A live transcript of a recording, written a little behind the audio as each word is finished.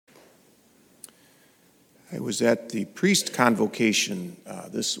I was at the priest convocation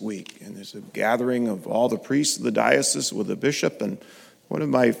this week, and there's a gathering of all the priests of the diocese with the bishop, and one of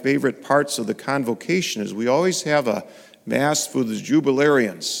my favorite parts of the convocation is we always have a mass for the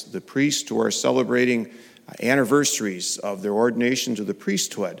jubilarians, the priests who are celebrating anniversaries of their ordination to the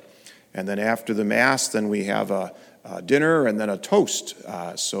priesthood. And then after the mass, then we have a dinner and then a toast.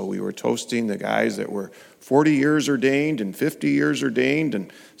 So we were toasting the guys that were 40 years ordained and 50 years ordained,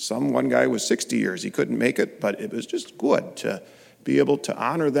 and one guy was 60 years. He couldn't make it, but it was just good to be able to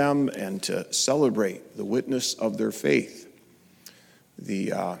honor them and to celebrate the witness of their faith.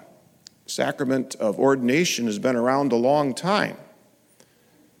 The sacrament of ordination has been around a long time.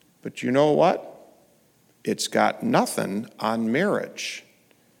 But you know what? It's got nothing on marriage.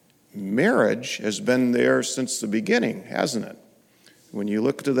 Marriage has been there since the beginning, hasn't it? When you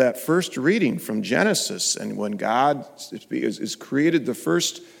look to that first reading from Genesis, and when God is created the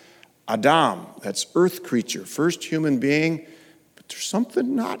first Adam, that's earth creature, first human being, but there's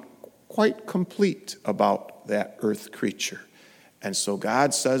something not quite complete about that earth creature. And so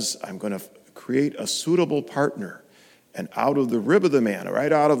God says, I'm going to create a suitable partner. And out of the rib of the man,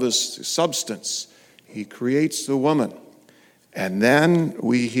 right out of his substance, he creates the woman. And then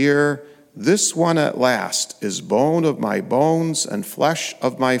we hear, this one at last is bone of my bones and flesh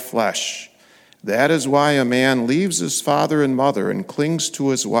of my flesh. That is why a man leaves his father and mother and clings to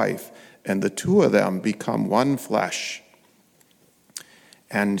his wife, and the two of them become one flesh.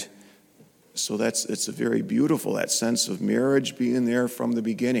 And so it's a very beautiful, that sense of marriage being there from the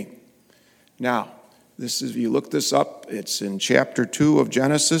beginning. Now, if you look this up, it's in chapter 2 of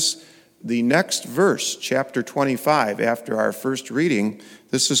Genesis. The next verse, chapter 25, after our first reading,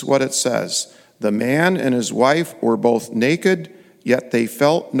 this is what it says. The man and his wife were both naked, yet they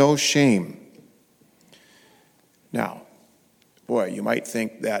felt no shame. Now, boy, you might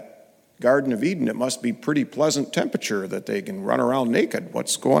think that Garden of Eden, it must be pretty pleasant temperature that they can run around naked.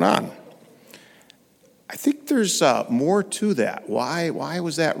 What's going on? I think there's more to that. Why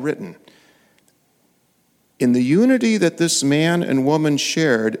was that written? In the unity that this man and woman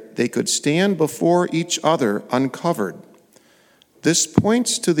shared, they could stand before each other uncovered. This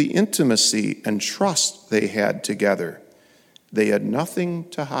points to the intimacy and trust they had together. They had nothing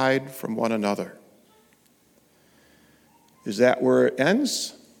to hide from one another. Is that where it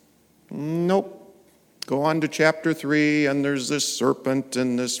ends? Nope. Go on to chapter 3, and there's this serpent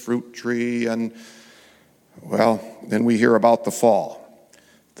and this fruit tree, and, well, then we hear about the fall.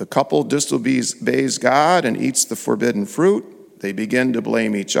 The couple disobeys God and eats the forbidden fruit. They begin to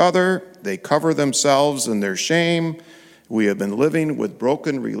blame each other. They cover themselves in their shame. We have been living with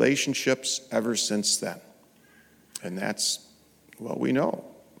broken relationships ever since then. And that's what we know.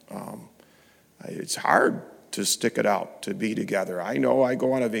 It's hard to stick it out, to be together. I know I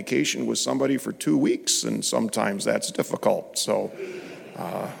go on a vacation with somebody for 2 weeks, and sometimes that's difficult. So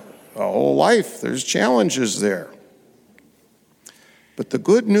a whole life, there's challenges there. But the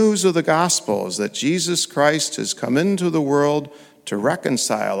good news of the gospel is that Jesus Christ has come into the world to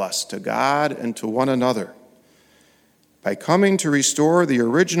reconcile us to God and to one another. By coming to restore the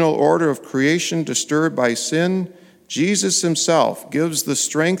original order of creation disturbed by sin, Jesus himself gives the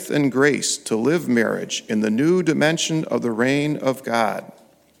strength and grace to live marriage in the new dimension of the reign of God.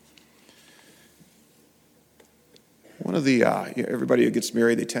 One of the, everybody who gets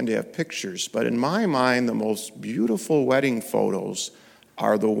married, they tend to have pictures, but in my mind, the most beautiful wedding photos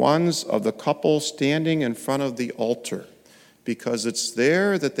are the ones of the couple standing in front of the altar, because it's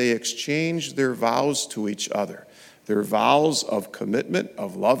there that they exchange their vows to each other, their vows of commitment,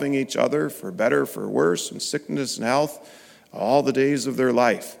 of loving each other for better, for worse, in sickness and health, all the days of their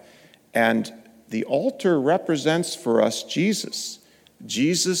life. And the altar represents for us Jesus.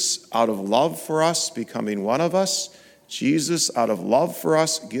 Jesus, out of love for us, becoming one of us. Jesus, out of love for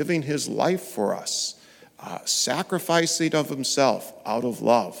us, giving his life for us. Sacrificing of himself out of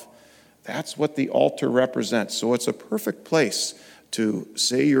love. That's what the altar represents. So it's a perfect place to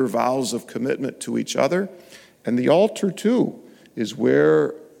say your vows of commitment to each other. And the altar, too, is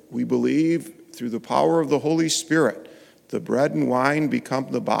where we believe, through the power of the Holy Spirit, the bread and wine become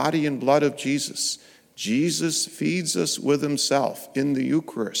the body and blood of Jesus. Jesus feeds us with himself in the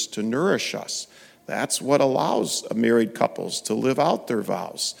Eucharist to nourish us. That's what allows married couples to live out their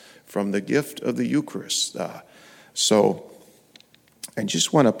vows from the gift of the Eucharist. So I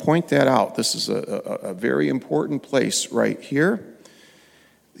just want to point that out. This is a very important place right here.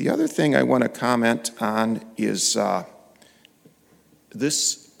 The other thing I want to comment on is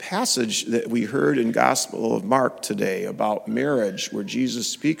this passage that we heard in Gospel of Mark today about marriage, where Jesus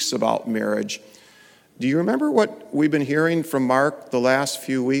speaks about marriage. Do you remember what we've been hearing from Mark the last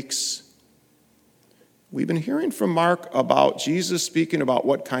few weeks? We've been hearing from Mark about Jesus speaking about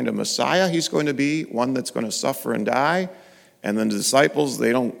what kind of Messiah he's going to be, one that's going to suffer and die. And then the disciples,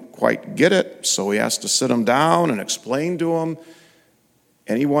 they don't quite get it, so he has to sit them down and explain to them,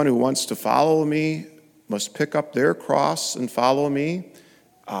 anyone who wants to follow me must pick up their cross and follow me.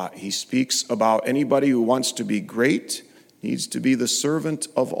 He speaks about anybody who wants to be great needs to be the servant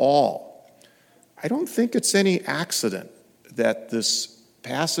of all. I don't think it's any accident that this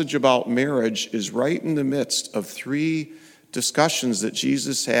passage about marriage is right in the midst of three discussions that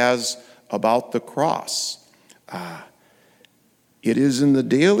Jesus has about the cross. It is in the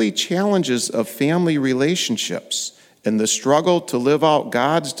daily challenges of family relationships and the struggle to live out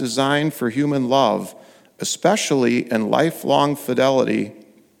God's design for human love, especially in lifelong fidelity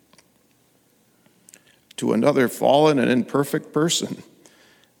to another fallen and imperfect person,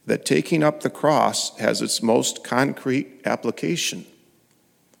 that taking up the cross has its most concrete application.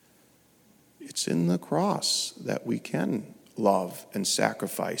 It's in the cross that we can love and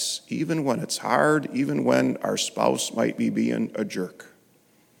sacrifice, even when it's hard, even when our spouse might be being a jerk.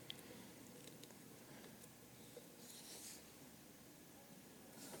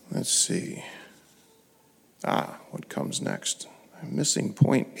 Let's see. What comes next? I'm missing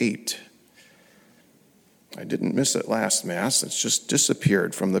point 8. I didn't miss it last Mass. It's just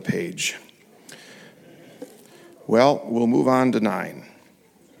disappeared from the page. Well, we'll move on to 9.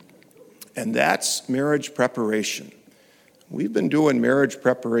 And that's marriage preparation. We've been doing marriage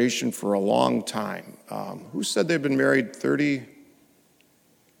preparation for a long time. Who said they've been married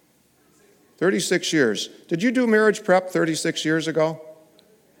 36 years? Did you do marriage prep 36 years ago?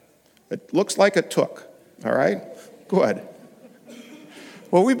 It looks like it took, all right? Good.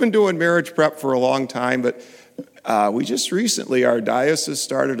 Well, we've been doing marriage prep for a long time, but we just recently, our diocese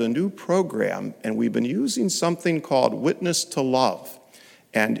started a new program, and we've been using something called Witness to Love.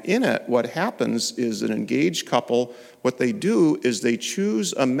 And in it, what happens is an engaged couple, what they do is they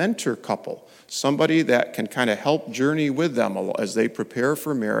choose a mentor couple, somebody that can kind of help journey with them as they prepare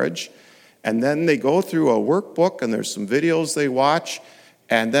for marriage. And then they go through a workbook, and there's some videos they watch.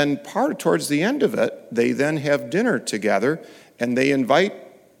 And then towards the end of it, they then have dinner together, and they invite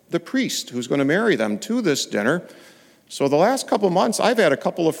the priest who's going to marry them to this dinner. So the last couple months, I've had a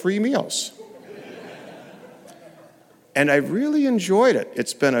couple of free meals. And I've really enjoyed it.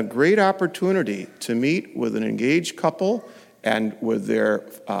 It's been a great opportunity to meet with an engaged couple and with their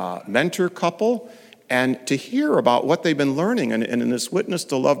mentor couple and to hear about what they've been learning. And in this Witness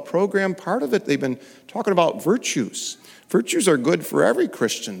to Love program, part of it, they've been talking about virtues. Virtues are good for every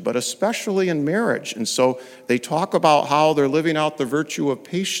Christian, but especially in marriage. And so they talk about how they're living out the virtue of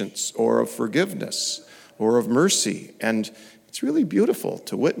patience or of forgiveness or of mercy. And it's really beautiful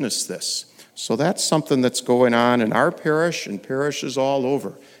to witness this. So that's something that's going on in our parish and parishes all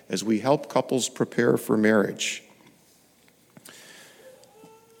over as we help couples prepare for marriage.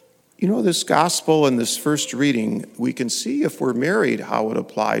 You know, this gospel and this first reading, we can see if we're married how it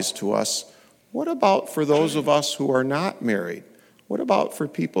applies to us. What about for those of us who are not married? What about for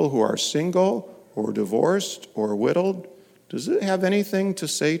people who are single or divorced or widowed? Does it have anything to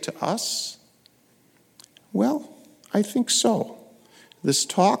say to us? Well, I think so. This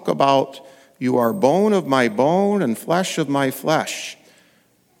talk about you are bone of my bone and flesh of my flesh.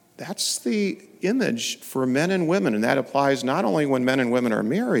 That's the image for men and women, and that applies not only when men and women are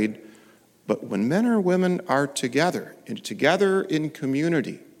married, but when men or women are together in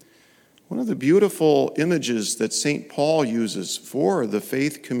community. One of the beautiful images that St. Paul uses for the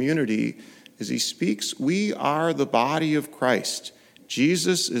faith community is he speaks, we are the body of Christ.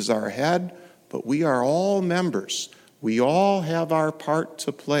 Jesus is our head, but we are all members. We all have our part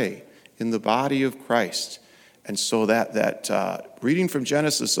to play in the body of Christ. And so that reading from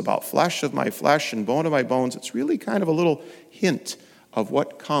Genesis about flesh of my flesh and bone of my bones, it's really kind of a little hint of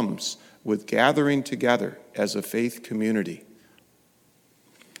what comes with gathering together as a faith community.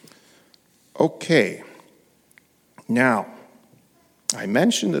 Okay, now, I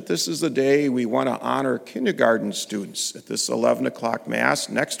mentioned that this is the day we want to honor kindergarten students at this 11 o'clock Mass.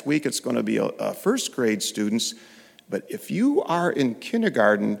 Next week, it's going to be a first grade students. But if you are in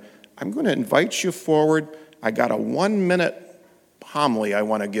kindergarten, I'm going to invite you forward. I got a 1-minute homily I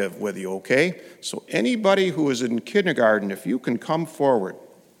want to give with you, okay? So anybody who is in kindergarten, if you can come forward.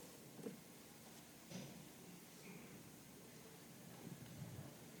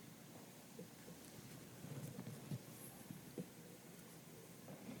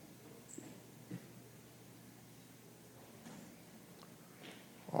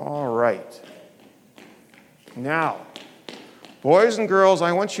 All right. Now, boys and girls,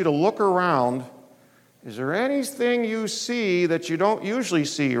 I want you to look around. Is there anything you see that you don't usually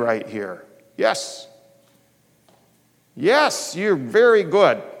see right here? Yes? Yes, you're very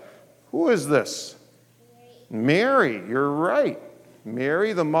good. Who is this? Mary, you're right.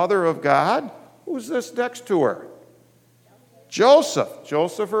 Mary, the mother of God. Who's this next to her? Joseph.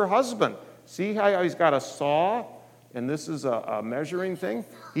 Joseph, her husband. See how he's got a saw, and this is a measuring thing?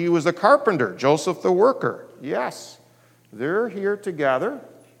 He was a carpenter. Joseph, the worker. Yes. They're here together.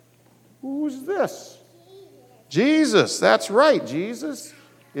 Who's this? Jesus. That's right. Jesus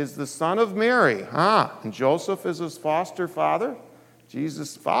is the son of Mary. And Joseph is his foster father.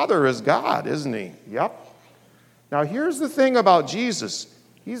 Jesus' father is God, isn't he? Yep. Now, here's the thing about Jesus.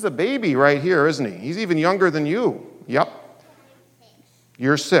 He's a baby right here, isn't he? He's even younger than you. Yep.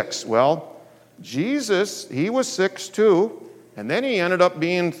 You're 6. Well, Jesus, he was 6 too, and then he ended up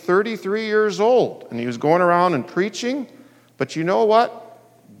being 33 years old, and he was going around and preaching. But you know what?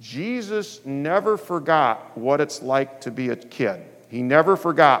 Jesus never forgot what it's like to be a kid. He never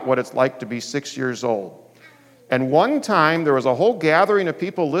forgot what it's like to be 6 years old. And one time, there was a whole gathering of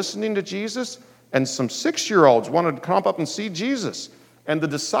people listening to Jesus, and some 6-year-olds wanted to come up and see Jesus. And the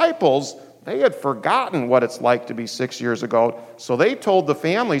disciples, they had forgotten what it's like to be 6 years ago, so they told the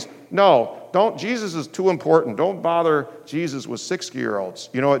families, no, don't, Jesus is too important. Don't bother Jesus with 6-year-olds.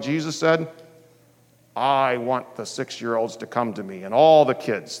 You know what Jesus said? I want the 6-year-olds to come to me, and all the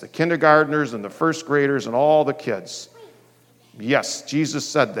kids, the kindergartners and the first graders and all the kids. Yes, Jesus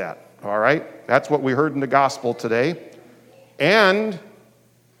said that, all right? That's what we heard in the gospel today. And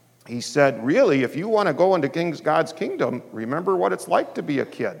he said, really, if you want to go into God's kingdom, remember what it's like to be a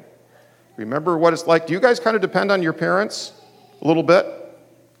kid. Remember what it's like. Do you guys kind of depend on your parents a little bit?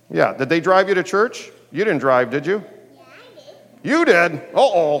 Yeah. Did they drive you to church? You didn't drive, did you? Yeah, I did. You did?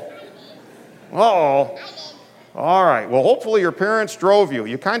 Uh-oh. Uh-oh. I did. All right. Well, hopefully your parents drove you.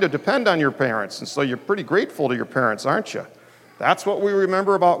 You kind of depend on your parents, and so you're pretty grateful to your parents, aren't you? That's what we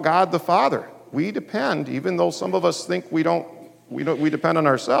remember about God the Father. We depend, even though some of us think we depend on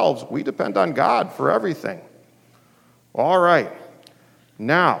ourselves, we depend on God for everything. All right.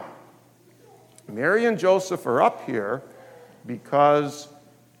 Now, Mary and Joseph are up here because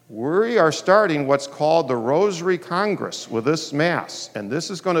we are starting what's called the Rosary Congress with this Mass. And this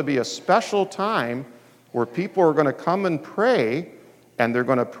is going to be a special time where people are going to come and pray, and they're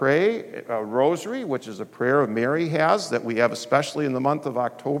going to pray a rosary, which is a prayer Mary has that we have especially in the month of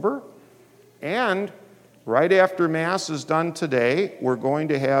October. And right after Mass is done today, we're going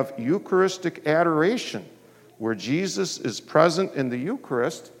to have Eucharistic adoration, where Jesus is present in the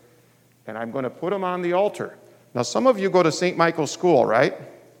Eucharist, and I'm going to put him on the altar. Now, some of you go to St. Michael's School, right?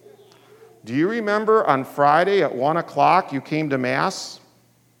 Do you remember on Friday at 1 o'clock you came to Mass?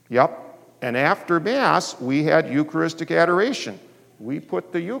 Yep. And after Mass, we had Eucharistic adoration. We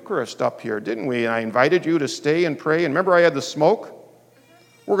put the Eucharist up here, didn't we? And I invited you to stay and pray. And remember I had the smoke?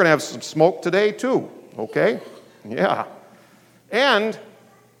 We're going to have some smoke today, too. Okay? Yeah. And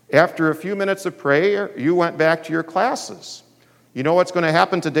after a few minutes of prayer, you went back to your classes. You know what's going to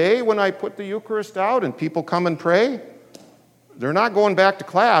happen today when I put the Eucharist out and people come and pray? They're not going back to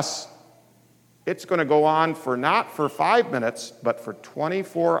class. It's going to go on for not for 5 minutes, but for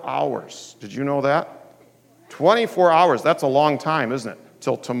 24 hours. Did you know that? 24 hours. That's a long time, isn't it?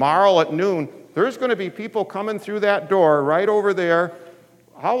 Till tomorrow at noon, there's going to be people coming through that door right over there.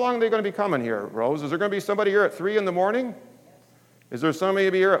 How long are they going to be coming here, Rose? Is there going to be somebody here at 3 in the morning? Is there somebody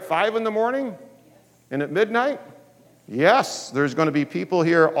to be here at 5 in the morning? And at midnight? Yes, there's going to be people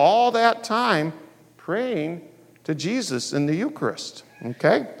here all that time praying to Jesus in the Eucharist.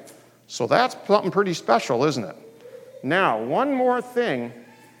 Okay? So that's something pretty special, isn't it? Now, one more thing.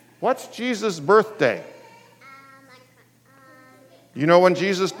 What's Jesus' birthday? You know when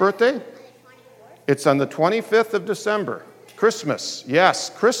Jesus' birthday? It's on the 25th of December. Christmas. Yes,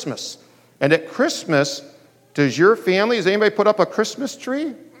 Christmas. And at Christmas, does anybody put up a Christmas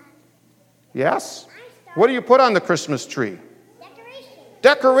tree? Yes? What do you put on the Christmas tree? Decorations.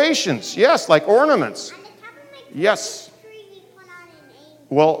 Decorations, yes, like ornaments. On the top of my Yes. tree, we put on an angel.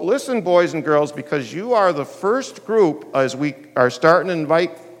 Well, listen, boys and girls, because you are the first group, as we are starting to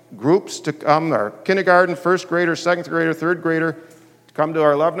invite groups to come, our kindergarten, first grader, second grader, third grader, to come to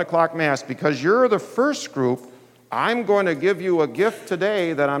our 11 o'clock Mass. Because you're the first group, I'm going to give you a gift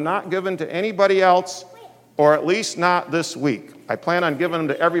today that I'm not giving to anybody else, or at least not this week. I plan on giving them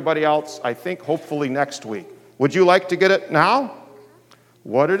to everybody else, I think, hopefully next week. Would you like to get it now?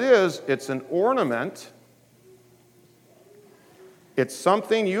 What it is, it's an ornament. It's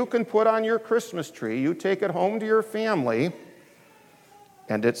something you can put on your Christmas tree. You take it home to your family,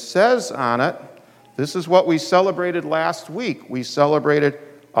 and it says on it, this is what we celebrated last week. We celebrated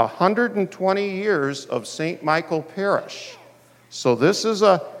 120 years of St. Michael Parish. So this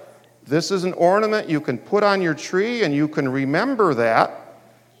This is an ornament you can put on your tree, and you can remember that,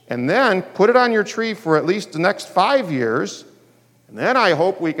 and then put it on your tree for at least the next 5 years. And then I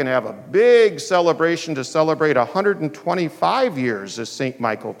hope we can have a big celebration to celebrate 125 years as St.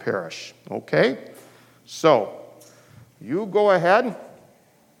 Michael Parish. Okay? So, you go ahead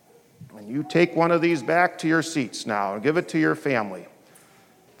and you take one of these back to your seats now and give it to your family.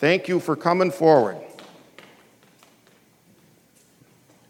 Thank you for coming forward.